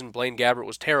the season. Blaine Gabbert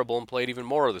was terrible and played even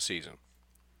more of the season.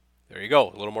 There you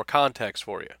go. A little more context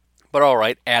for you. But all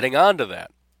right, adding on to that.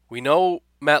 We know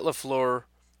Matt LaFleur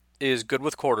is good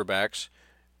with quarterbacks.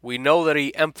 We know that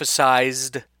he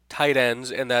emphasized tight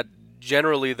ends and that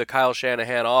generally the Kyle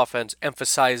Shanahan offense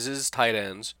emphasizes tight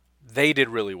ends. They did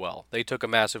really well. They took a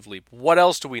massive leap. What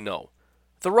else do we know?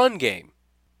 The run game,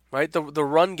 right? The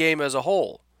run game as a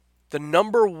whole. The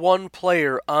number one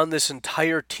player on this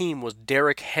entire team was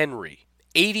Derrick Henry.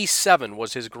 87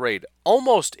 was his grade.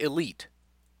 Almost elite.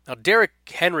 Now, Derrick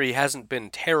Henry hasn't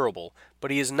been terrible,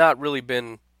 but he has not really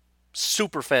been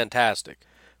super fantastic.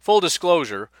 Full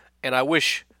disclosure, and I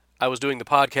wish I was doing the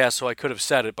podcast so I could have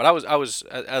said it, but I was,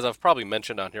 as I've probably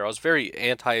mentioned on here, I was very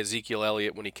anti-Ezekiel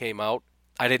Elliott when he came out.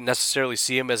 I didn't necessarily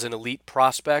see him as an elite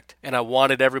prospect, and I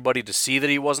wanted everybody to see that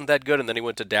he wasn't that good, and then he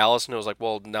went to Dallas, and it was like,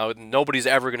 well, now nobody's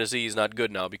ever going to see he's not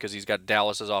good now because he's got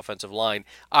Dallas's offensive line.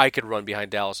 I could run behind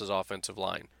Dallas's offensive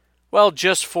line. Well,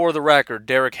 just for the record,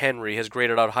 Derrick Henry has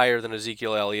graded out higher than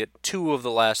Ezekiel Elliott 2 of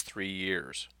the last 3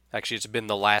 years. Actually, it's been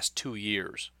the last 2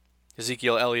 years.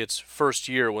 Ezekiel Elliott's first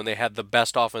year when they had the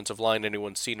best offensive line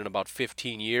anyone's seen in about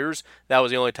 15 years, that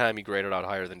was the only time he graded out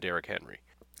higher than Derrick Henry.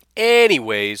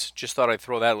 Anyways, just thought I'd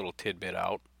throw that little tidbit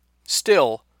out.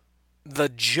 Still, the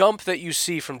jump that you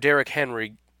see from Derrick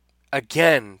Henry,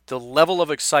 again, the level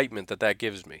of excitement that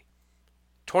gives me.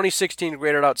 2016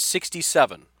 graded out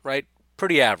 67, right?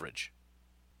 Pretty average.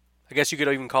 I guess you could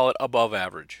even call it above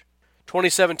average.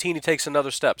 2017, he takes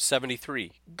another step,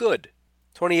 73. Good.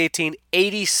 2018,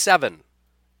 87.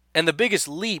 And the biggest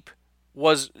leap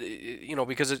was,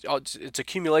 because it's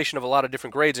accumulation of a lot of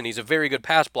different grades, and he's a very good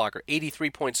pass blocker.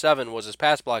 83.7 was his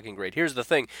pass blocking grade. Here's the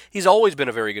thing. He's always been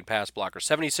a very good pass blocker.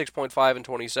 76.5 in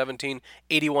 2017,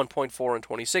 81.4 in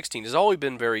 2016. He's always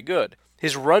been very good.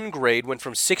 His run grade went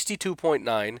from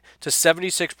 62.9 to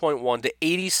 76.1 to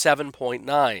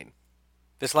 87.9.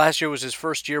 This last year was his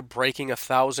first year breaking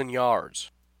 1,000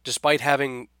 yards, despite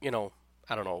having,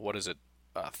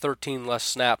 13 less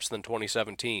snaps than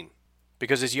 2017.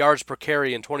 Because his yards per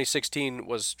carry in 2016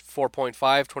 was 4.5,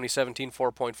 2017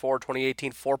 4.4,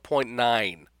 2018 4.9.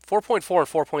 4.4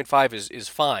 and 4.5 is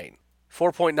fine.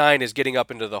 4.9 is getting up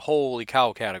into the holy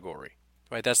cow category.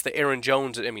 Right? That's the Aaron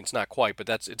Jones, it's not quite, but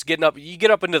it's getting up. You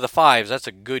get up into the 5s, that's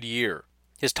a good year.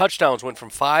 His touchdowns went from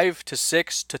 5 to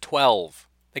 6 to 12.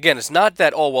 Again, it's not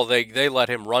that, they let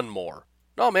him run more.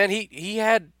 No, man, he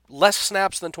had less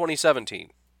snaps than 2017.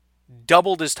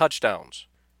 Doubled his touchdowns.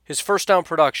 His first down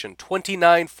production,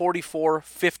 29, 44,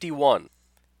 51.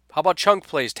 How about chunk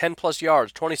plays, 10 plus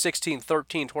yards, 2016,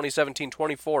 13, 2017,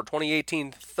 24,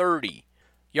 2018, 30.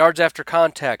 Yards after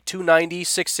contact, 290,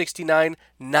 669,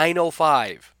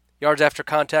 905. Yards after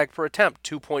contact per attempt,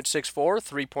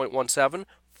 2.64, 3.17,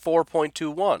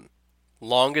 4.21.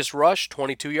 Longest rush,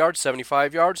 22 yards,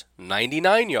 75 yards,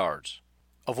 99 yards.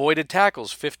 Avoided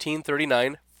tackles, 15,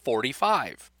 39,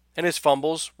 45. And his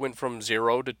fumbles went from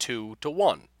 0 to 2 to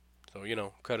 1.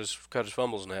 So, cut his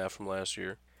fumbles in half from last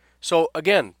year. So,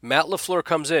 again, Matt LaFleur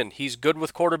comes in. He's good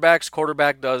with quarterbacks.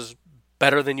 Quarterback does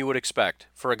better than you would expect.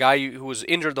 For a guy who was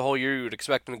injured the whole year, you would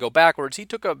expect him to go backwards. He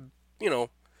took a,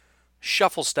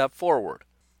 shuffle step forward.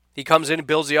 He comes in and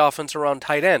builds the offense around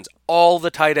tight ends. All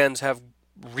the tight ends have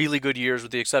really good years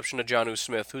with the exception of Jonnu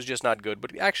Smith, who's just not good,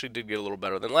 but he actually did get a little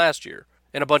better than last year.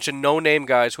 And a bunch of no-name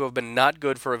guys who have been not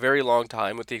good for a very long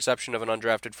time, with the exception of an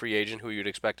undrafted free agent who you'd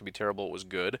expect to be terrible was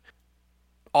good.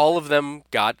 All of them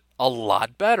got a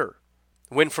lot better.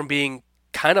 Went from being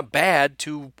kind of bad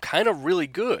to kind of really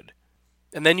good.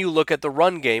 And then you look at the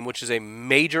run game, which is a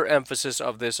major emphasis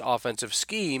of this offensive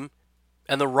scheme,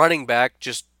 and the running back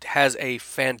just has a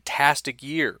fantastic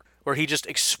year, where he just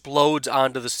explodes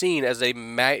onto the scene as a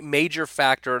major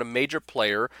factor and a major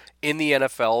player in the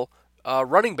NFL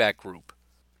running back group.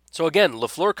 So again,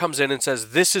 LaFleur comes in and says,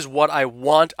 this is what I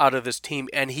want out of this team,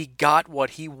 and he got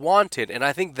what he wanted. And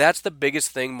I think that's the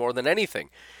biggest thing more than anything.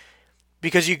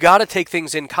 Because you got to take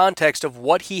things in context of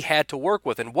what he had to work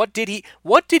with. And what did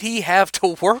he have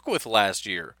to work with last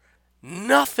year?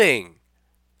 Nothing.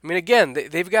 I mean, again,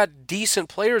 they've got decent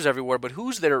players everywhere, but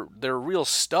who's their real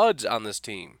studs on this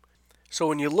team? So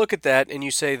when you look at that and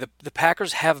you say the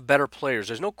Packers have better players,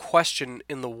 there's no question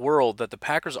in the world that the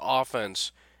Packers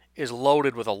offense is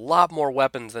loaded with a lot more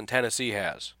weapons than Tennessee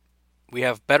has. We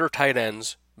have better tight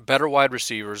ends, better wide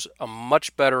receivers, a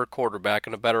much better quarterback,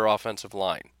 and a better offensive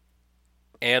line.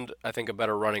 And I think a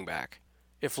better running back.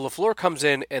 If LaFleur comes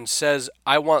in and says,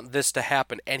 I want this to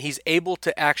happen, and he's able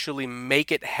to actually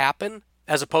make it happen,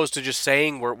 as opposed to just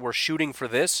saying we're shooting for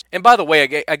this. And by the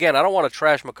way, again, I don't want to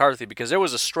trash McCarthy, because there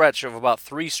was a stretch of about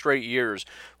 3 straight years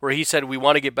where he said we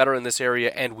want to get better in this area,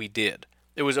 and we did.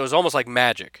 It was almost like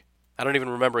magic. I don't even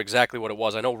remember exactly what it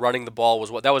was. I know running the ball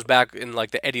was that was back in like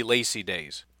the Eddie Lacy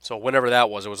days. So whenever that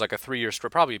was, it was like a 3-year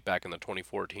stretch, probably back in the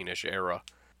 2014-ish era.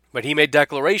 But he made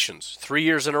declarations 3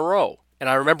 years in a row. And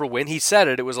I remember when he said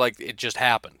it, it was like it just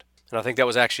happened. And I think that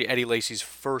was actually Eddie Lacy's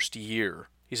first year.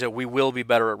 He said, we will be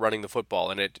better at running the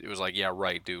football. And it was like, yeah,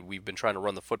 right, dude. We've been trying to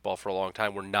run the football for a long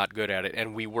time. We're not good at it.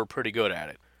 And we were pretty good at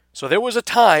it. So there was a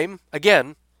time,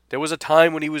 again,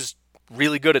 when he was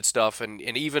really good at stuff and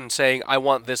even saying, I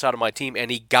want this out of my team.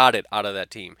 And he got it out of that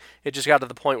team. It just got to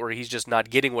the point where he's just not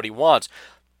getting what he wants.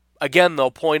 Again, though,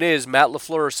 point is, Matt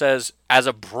LaFleur says, as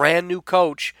a brand new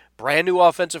coach, brand new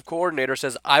offensive coordinator,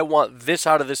 says, I want this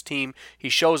out of this team. He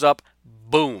shows up,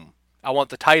 boom. I want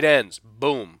the tight ends,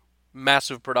 boom.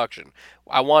 Massive production.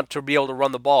 I want to be able to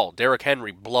run the ball. Derrick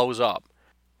Henry blows up.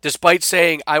 Despite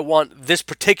saying, I want this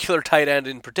particular tight end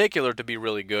in particular to be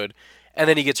really good, and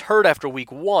then he gets hurt after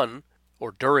week 1,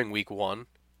 or during week 1,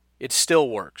 it still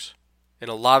works. And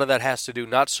a lot of that has to do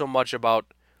not so much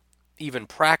about even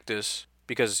practice,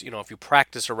 because, if you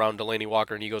practice around Delanie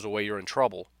Walker and he goes away, you're in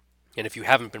trouble. And if you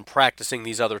haven't been practicing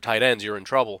these other tight ends, you're in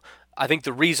trouble. I think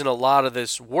the reason a lot of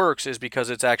this works is because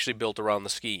it's actually built around the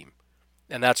scheme.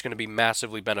 And that's going to be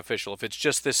massively beneficial. If it's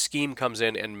just this scheme comes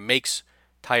in and makes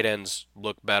tight ends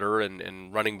look better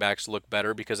and running backs look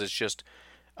better because it's just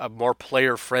a more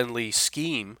player-friendly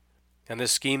scheme, and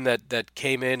this scheme that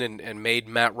came in and made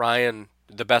Matt Ryan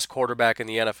the best quarterback in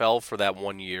the NFL for that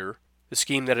 1 year, the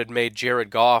scheme that had made Jared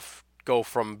Goff go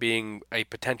from being a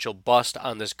potential bust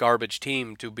on this garbage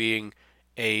team to being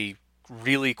a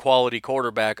really quality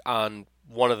quarterback on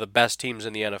one of the best teams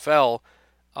in the NFL,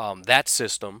 that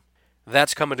system,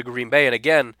 that's coming to Green Bay. And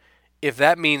again, if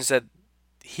that means that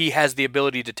he has the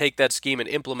ability to take that scheme and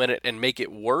implement it and make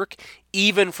it work,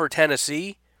 even for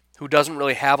Tennessee, who doesn't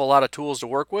really have a lot of tools to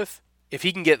work with, if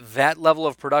he can get that level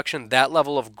of production, that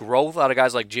level of growth out of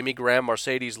guys like Jimmy Graham,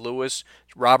 Mercedes Lewis,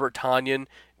 Robert Tonyan,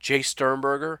 Jay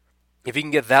Sternberger, if he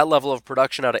can get that level of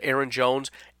production out of Aaron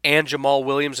Jones and Jamal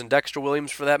Williams and Dexter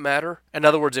Williams for that matter, in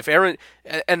other words, if Aaron,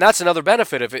 and that's another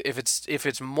benefit, if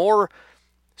it's more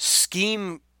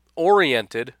scheme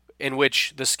oriented, in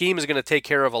which the scheme is going to take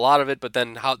care of a lot of it, but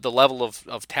then how the level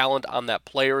of talent on that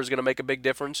player is going to make a big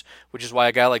difference, which is why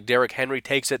a guy like Derrick Henry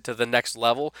takes it to the next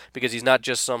level, because he's not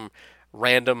just some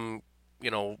random,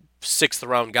 6th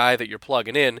round guy that you're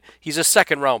plugging in. He's a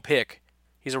 2nd round pick.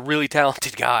 He's a really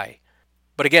talented guy.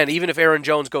 But again, even if Aaron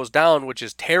Jones goes down, which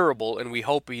is terrible, and we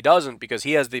hope he doesn't, because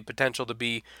he has the potential to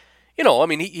be,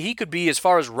 he could be, as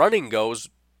far as running goes,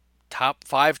 top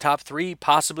 5, top 3,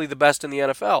 possibly the best in the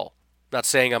NFL. Not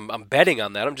saying I'm betting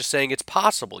on that. I'm just saying it's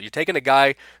possible. You're taking a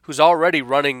guy who's already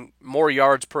running more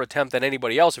yards per attempt than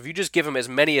anybody else. If you just give him as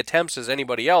many attempts as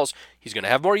anybody else, he's going to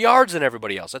have more yards than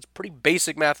everybody else. That's pretty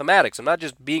basic mathematics. I'm not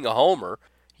just being a homer.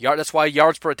 That's why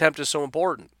yards per attempt is so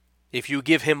important. If you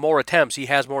give him more attempts, he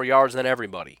has more yards than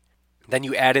everybody. Then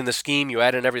you add in the scheme, you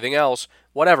add in everything else,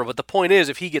 whatever. But the point is,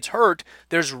 if he gets hurt,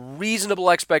 there's reasonable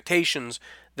expectations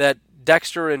that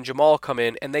Dexter and Jamal come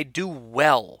in and they do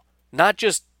well. Not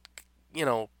just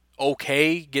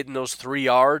okay, getting those 3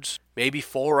 yards, maybe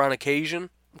 4 on occasion.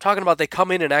 I'm talking about they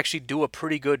come in and actually do a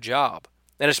pretty good job.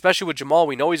 And especially with Jamal,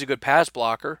 we know he's a good pass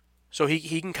blocker, so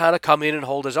he can kind of come in and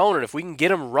hold his own. And if we can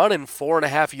get him running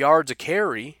 4.5 yards a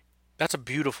carry, that's a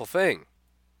beautiful thing.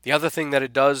 The other thing that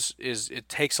it does is it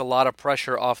takes a lot of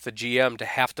pressure off the GM to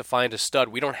have to find a stud.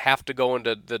 We don't have to go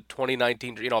into the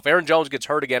 2019, if Aaron Jones gets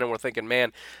hurt again and we're thinking,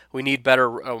 man, we need better,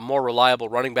 more reliable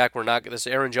running back, this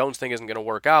Aaron Jones thing isn't going to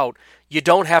work out. You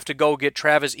don't have to go get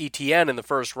Travis Etienne in the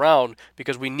first round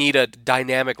because we need a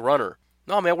dynamic runner.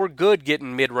 No, man, we're good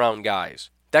getting mid-round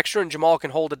guys. Dexter and Jamal can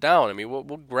hold it down. I mean, we'll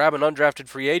grab an undrafted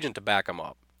free agent to back them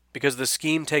up, because the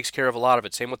scheme takes care of a lot of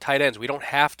it. Same with tight ends. We don't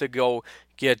have to go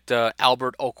get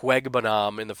Albert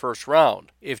Okwuegbunam in the first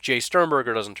round if Jay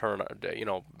Sternberger doesn't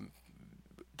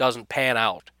pan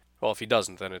out. Well, if he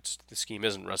doesn't, then the scheme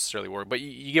isn't necessarily working. But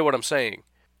you get what I'm saying.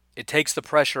 It takes the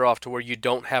pressure off to where you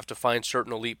don't have to find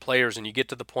certain elite players, and you get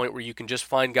to the point where you can just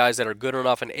find guys that are good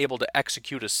enough and able to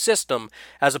execute a system,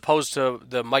 as opposed to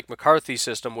the Mike McCarthy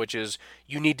system, which is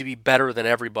you need to be better than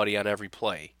everybody on every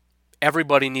play.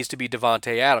 Everybody needs to be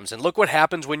Davante Adams. And look what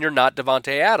happens when you're not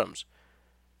Davante Adams.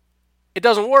 It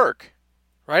doesn't work,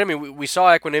 right? I mean, we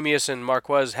saw Equanimeous and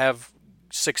Marquez have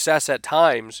success at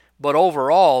times, but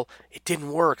overall, it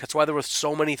didn't work. That's why there were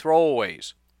so many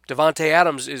throwaways. Davante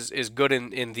Adams is good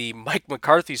in the Mike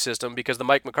McCarthy system, because the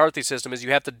Mike McCarthy system is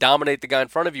you have to dominate the guy in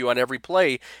front of you on every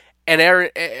play, and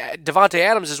Davante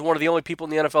Adams is one of the only people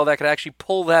in the NFL that can actually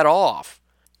pull that off.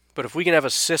 But if we can have a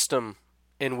system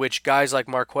in which guys like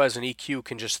Marquez and EQ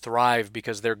can just thrive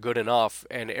because they're good enough,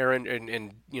 and Aaron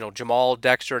and Jamal,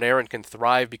 Dexter, and Aaron can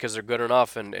thrive because they're good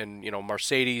enough, and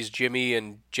Mercedes, Jimmy,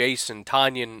 and Jason,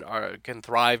 Tanyan can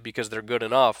thrive because they're good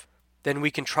enough, then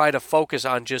we can try to focus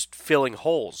on just filling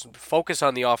holes. Focus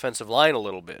on the offensive line a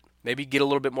little bit. Maybe get a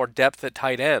little bit more depth at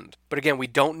tight end. But again, we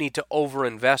don't need to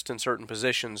overinvest in certain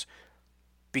positions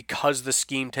because the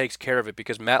scheme takes care of it,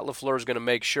 because Matt LaFleur is going to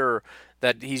make sure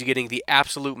that he's getting the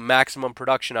absolute maximum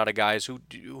production out of guys who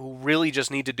really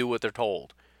just need to do what they're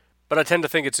told. But I tend to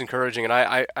think it's encouraging, and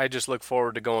I just look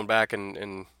forward to going back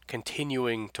and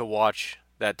continuing to watch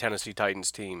that Tennessee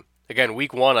Titans team. Again,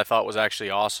 week 1 I thought was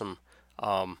actually awesome.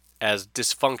 As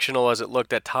dysfunctional as it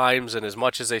looked at times, and as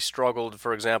much as they struggled,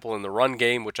 for example, in the run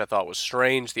game, which I thought was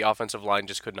strange, the offensive line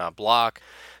just could not block.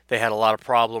 They had a lot of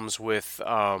problems with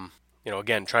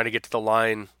again, trying to get to the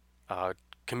line,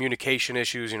 communication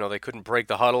issues. They couldn't break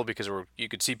the huddle because you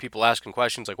could see people asking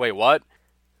questions like, wait, what?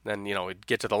 Then, it'd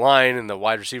get to the line and the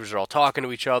wide receivers are all talking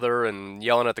to each other and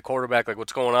yelling at the quarterback like,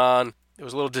 what's going on? It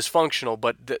was a little dysfunctional,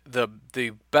 but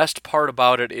the best part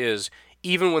about it is,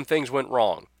 even when things went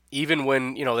wrong, even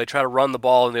when, they try to run the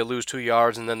ball and they lose 2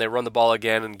 yards, and then they run the ball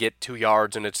again and get 2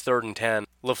 yards and it's 3rd and 10,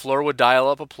 LaFleur would dial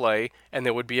up a play and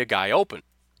there would be a guy open.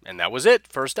 And that was it,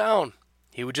 first down.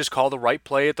 He would just call the right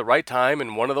play at the right time,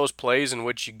 and one of those plays in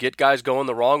which you get guys going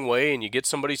the wrong way and you get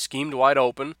somebody schemed wide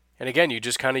open. And again, you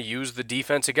just kind of use the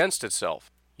defense against itself.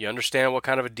 You understand what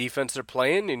kind of a defense they're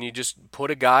playing, and you just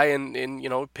put a guy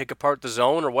in, pick apart the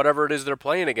zone or whatever it is they're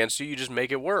playing against you. You just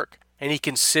make it work. And he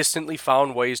consistently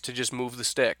found ways to just move the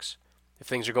sticks. If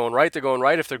things are going right, they're going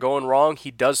right. If they're going wrong,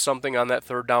 he does something on that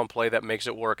 3rd down play that makes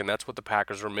it work, and that's what the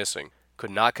Packers were missing. Could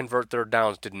not convert 3rd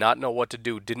downs, did not know what to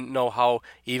do, didn't know how,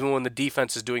 even when the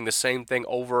defense is doing the same thing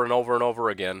over and over and over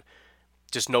again,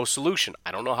 just no solution. I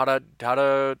don't know how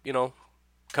to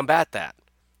combat that.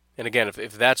 And again,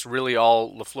 if that's really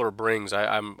all LaFleur brings,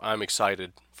 I'm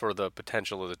excited for the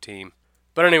potential of the team.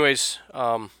 But anyways,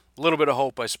 a little bit of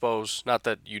hope, I suppose. Not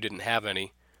that you didn't have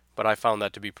any, but I found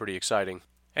that to be pretty exciting.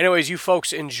 Anyways, you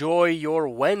folks enjoy your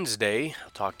Wednesday. I'll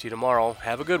talk to you tomorrow.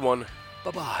 Have a good one.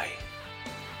 Bye-bye.